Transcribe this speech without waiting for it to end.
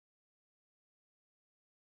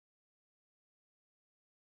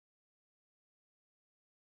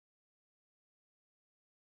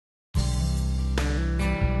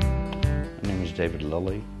David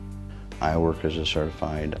Lilley. I work as a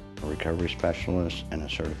certified recovery specialist and a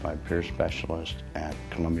certified peer specialist at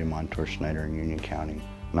Columbia, Montour, Snyder, and Union County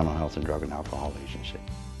Mental Health and Drug and Alcohol Agency.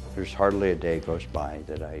 There's hardly a day goes by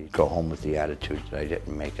that I go home with the attitude that I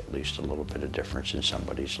didn't make at least a little bit of difference in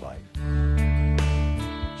somebody's life.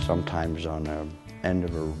 Sometimes on the end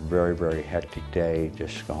of a very, very hectic day,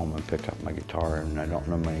 just go home and pick up my guitar, and I don't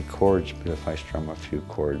know many chords, but if I strum a few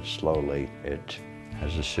chords slowly, it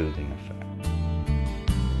has a soothing effect.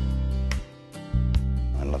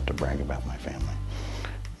 I love to brag about my family,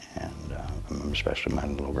 and especially my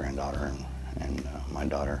little granddaughter and my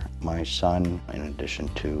daughter. My son, in addition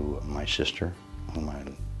to my sister, whom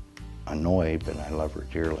I annoy, but I love her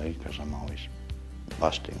dearly because I'm always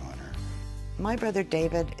busting on her. My brother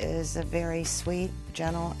David is a very sweet,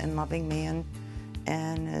 gentle, and loving man,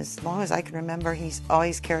 and as long as I can remember, he's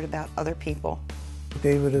always cared about other people.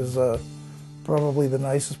 David is probably the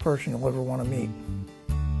nicest person you'll ever want to meet.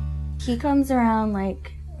 He comes around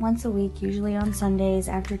like once a week, usually on Sundays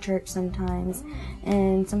after church sometimes,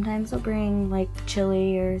 and sometimes he'll bring like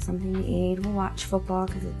chili or something to eat. We'll watch football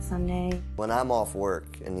because it's Sunday. When I'm off work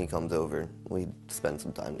and he comes over, we spend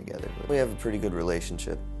some time together. We have a pretty good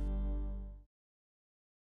relationship.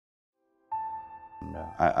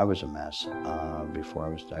 I was a mess before I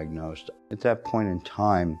was diagnosed. At that point in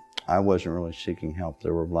time, I wasn't really seeking help.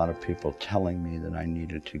 There were a lot of people telling me that I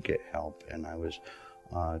needed to get help, and I was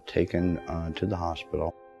taken to the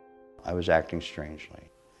hospital. I was acting strangely.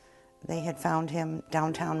 They had found him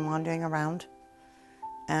downtown wandering around,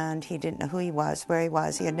 and he didn't know who he was, where he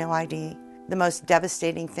was. He had no ID. The most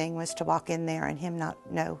devastating thing was to walk in there and him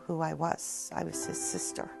not know who I was. I was his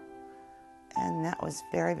sister, and that was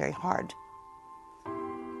very, very hard.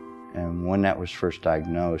 And when that was first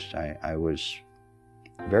diagnosed, I was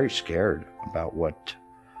very scared about what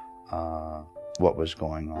was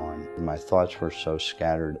going on. My thoughts were so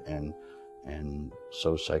scattered and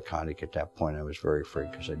so psychotic at that point. I was very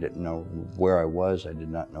afraid because I didn't know where I was. I did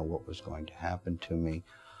not know what was going to happen to me.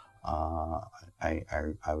 I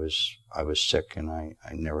was sick, and I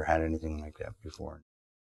never had anything like that before.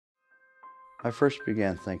 I first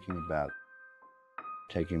began thinking about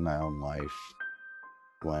taking my own life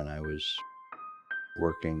when I was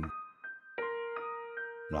working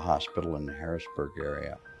in a hospital in the Harrisburg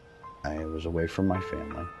area. I was away from my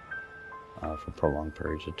family for prolonged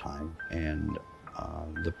periods of time, and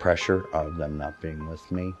the pressure of them not being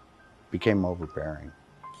with me became overbearing.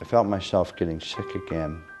 I felt myself getting sick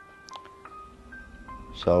again,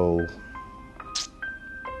 so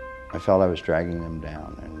I felt I was dragging them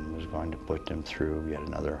down and was going to put them through yet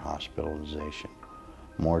another hospitalization.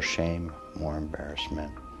 More shame, more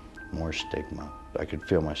embarrassment, more stigma. I could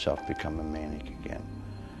feel myself becoming manic again.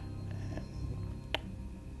 And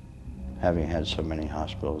having had so many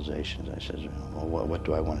hospitalizations, I said, well, what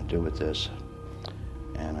do I want to do with this?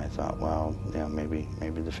 And I thought, well, maybe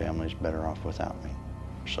the family's better off without me.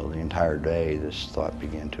 So the entire day, this thought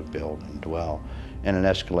began to build and dwell, and it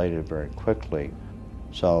escalated very quickly.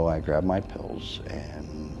 So I grabbed my pills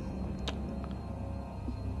and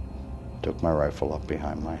took my rifle up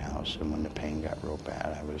behind my house, and when the pain got real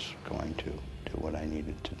bad, I was going to do what I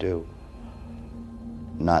needed to do,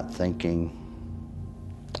 not thinking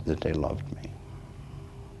that they loved me,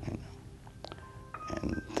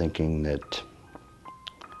 and thinking that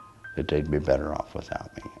they'd be better off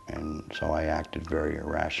without me. And so I acted very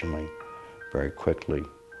irrationally, very quickly,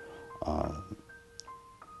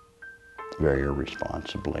 very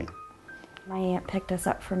irresponsibly. My aunt picked us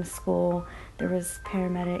up from school. There was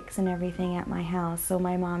paramedics and everything at my house, so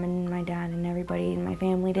my mom and my dad and everybody in my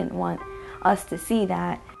family didn't want us to see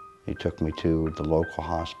that. He took me to the local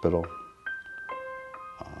hospital,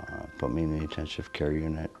 put me in the intensive care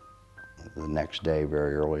unit. The next day,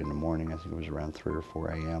 very early in the morning, I think it was around 3 or 4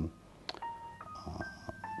 a.m.,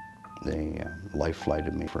 they life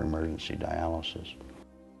flighted me for emergency dialysis.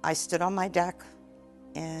 I stood on my deck,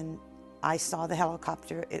 and I saw the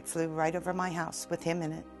helicopter. It flew right over my house with him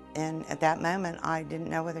in it. And at that moment, I didn't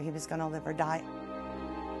know whether he was going to live or die.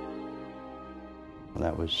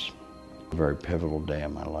 That was a very pivotal day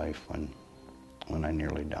in my life when I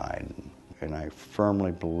nearly died. And I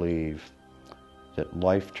firmly believe that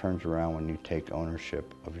life turns around when you take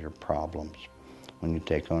ownership of your problems, when you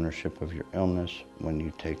take ownership of your illness, when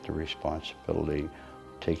you take the responsibility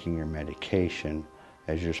of taking your medication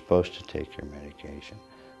as you're supposed to take your medication.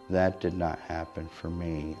 That did not happen for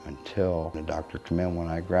me until the doctor came in, when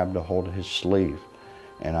I grabbed a hold of his sleeve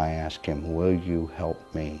and I asked him, will you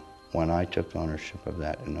help me? When I took ownership of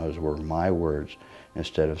that, and those were my words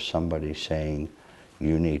instead of somebody saying,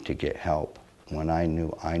 you need to get help. When I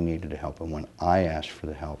knew I needed help, and when I asked for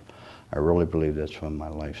the help, I really believe that's when my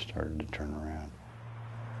life started to turn around.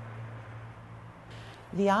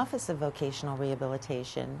 The Office of Vocational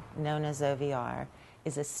Rehabilitation, known as OVR,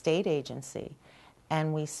 is a state agency,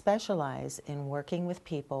 and we specialize in working with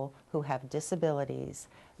people who have disabilities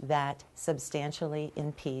that substantially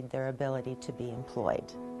impede their ability to be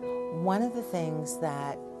employed. One of the things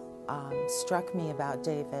that struck me about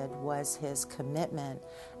David was his commitment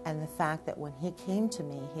and the fact that when he came to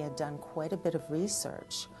me, he had done quite a bit of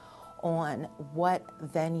research on what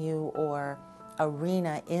venue or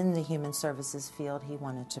arena in the human services field he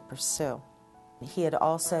wanted to pursue. He had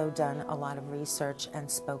also done a lot of research and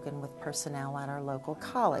spoken with personnel at our local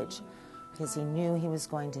college because he knew he was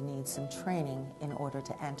going to need some training in order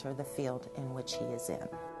to enter the field in which he is in.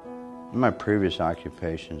 In my previous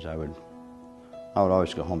occupations, I would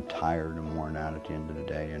always go home tired and worn out at the end of the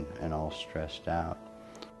day and all stressed out.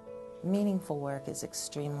 Meaningful work is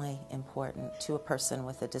extremely important to a person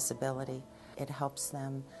with a disability. It helps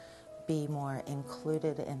them be more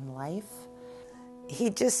included in life. He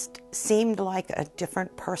just seemed like a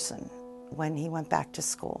different person when he went back to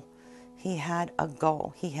school. He had a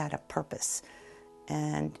goal, he had a purpose,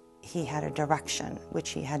 and he had a direction which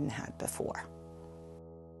he hadn't had before.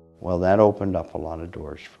 Well, that opened up a lot of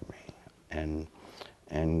doors for me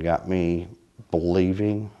and got me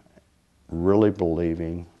believing, really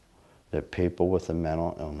believing that people with a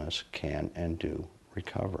mental illness can and do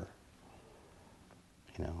recover.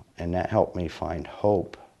 You know, and that helped me find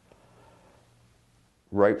hope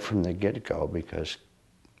right from the get-go, because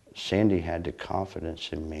Sandy had the confidence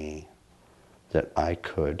in me that I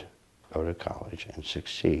could go to college and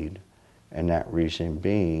succeed, and that reason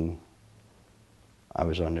being I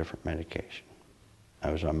was on different medication.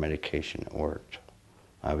 I was on medication that worked.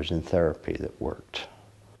 I was in therapy that worked.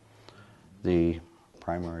 The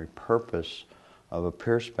primary purpose of a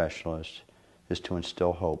peer specialist is to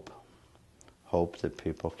instill hope. Hope that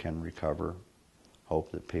people can recover,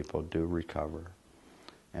 hope that people do recover,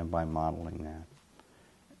 and by modeling that.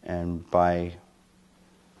 And by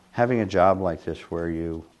having a job like this where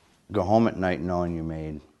you go home at night knowing you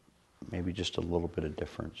made maybe just a little bit of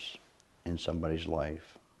difference in somebody's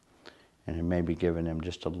life, and it may be giving them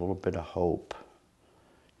just a little bit of hope,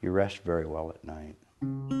 you rest very well at night.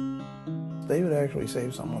 David actually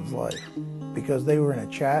saved someone's life because they were in a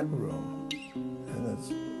chat room, and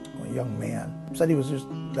this young man said he was just,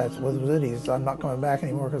 that's what was it, he said, I'm not coming back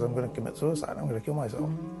anymore because I'm going to commit suicide, I'm going to kill myself.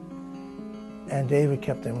 And David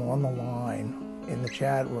kept him on the line in the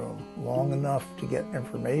chat room long enough to get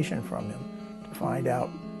information from him to find out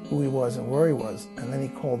who he was and where he was, and then he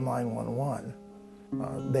called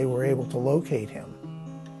 911. They were able to locate him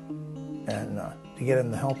and to get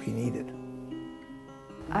him the help he needed.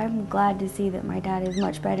 I'm glad to see that my dad is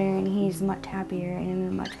much better and he's much happier and in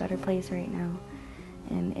a much better place right now.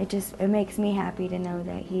 And it makes me happy to know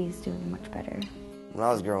that he's doing much better. When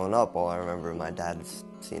I was growing up, all I remember my dad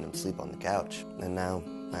seeing him sleep on the couch, and now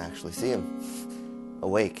I actually see him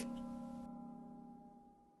awake.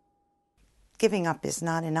 Giving up is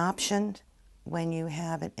not an option when you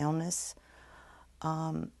have an illness,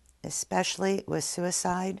 especially with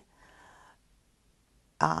suicide.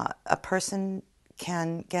 A person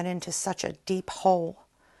can get into such a deep hole,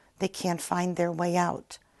 they can't find their way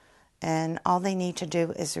out. And all they need to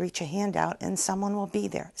do is reach a hand out and someone will be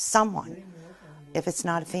there. Someone. If it's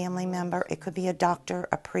not a family member, it could be a doctor,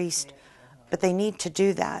 a priest, but they need to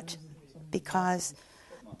do that because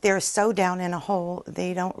they're so down in a hole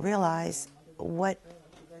they don't realize what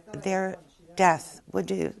their death would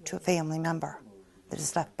do to a family member that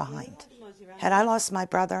is left behind. Had I lost my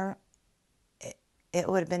brother, it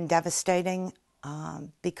would have been devastating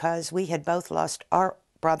because we had both lost our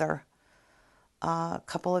brother a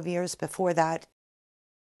couple of years before that.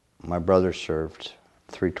 My brother served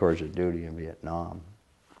 3 tours of duty in Vietnam.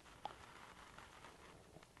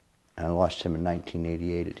 And I lost him in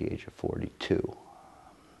 1988 at the age of 42.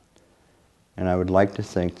 And I would like to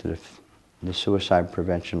think that if the Suicide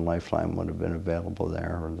Prevention Lifeline would have been available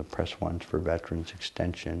there, or the Press Ones for Veterans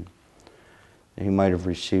Extension, he might have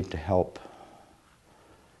received the help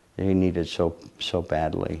that he needed so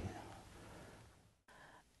badly.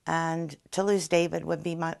 And to lose David would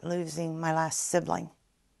be losing my last sibling.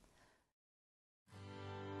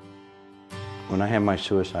 When I had my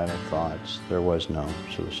suicidal thoughts, there was no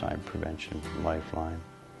Suicide Prevention Lifeline.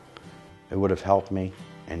 It would have helped me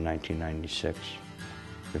in 1996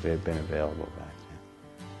 if it had been available back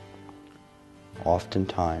then.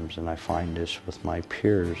 Oftentimes, and I find this with my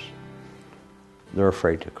peers, they're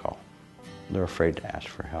afraid to call. They're afraid to ask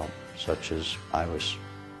for help, such as I was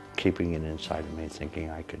keeping it inside of me, thinking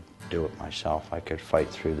I could do it myself. I could fight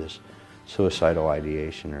through suicidal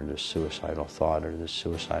ideation or this suicidal thought or this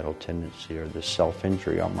suicidal tendency or this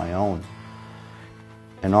self-injury on my own.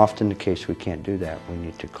 And often the case we can't do that. We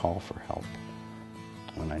need to call for help.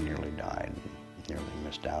 When I nearly died, nearly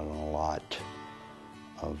missed out on a lot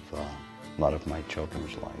of my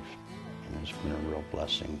children's life. And it's been a real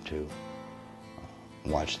blessing to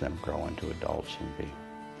watch them grow into adults and be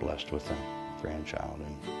blessed with a grandchild.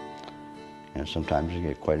 And sometimes you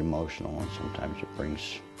get quite emotional, and sometimes it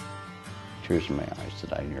brings tears in my eyes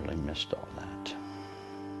that I nearly missed all that.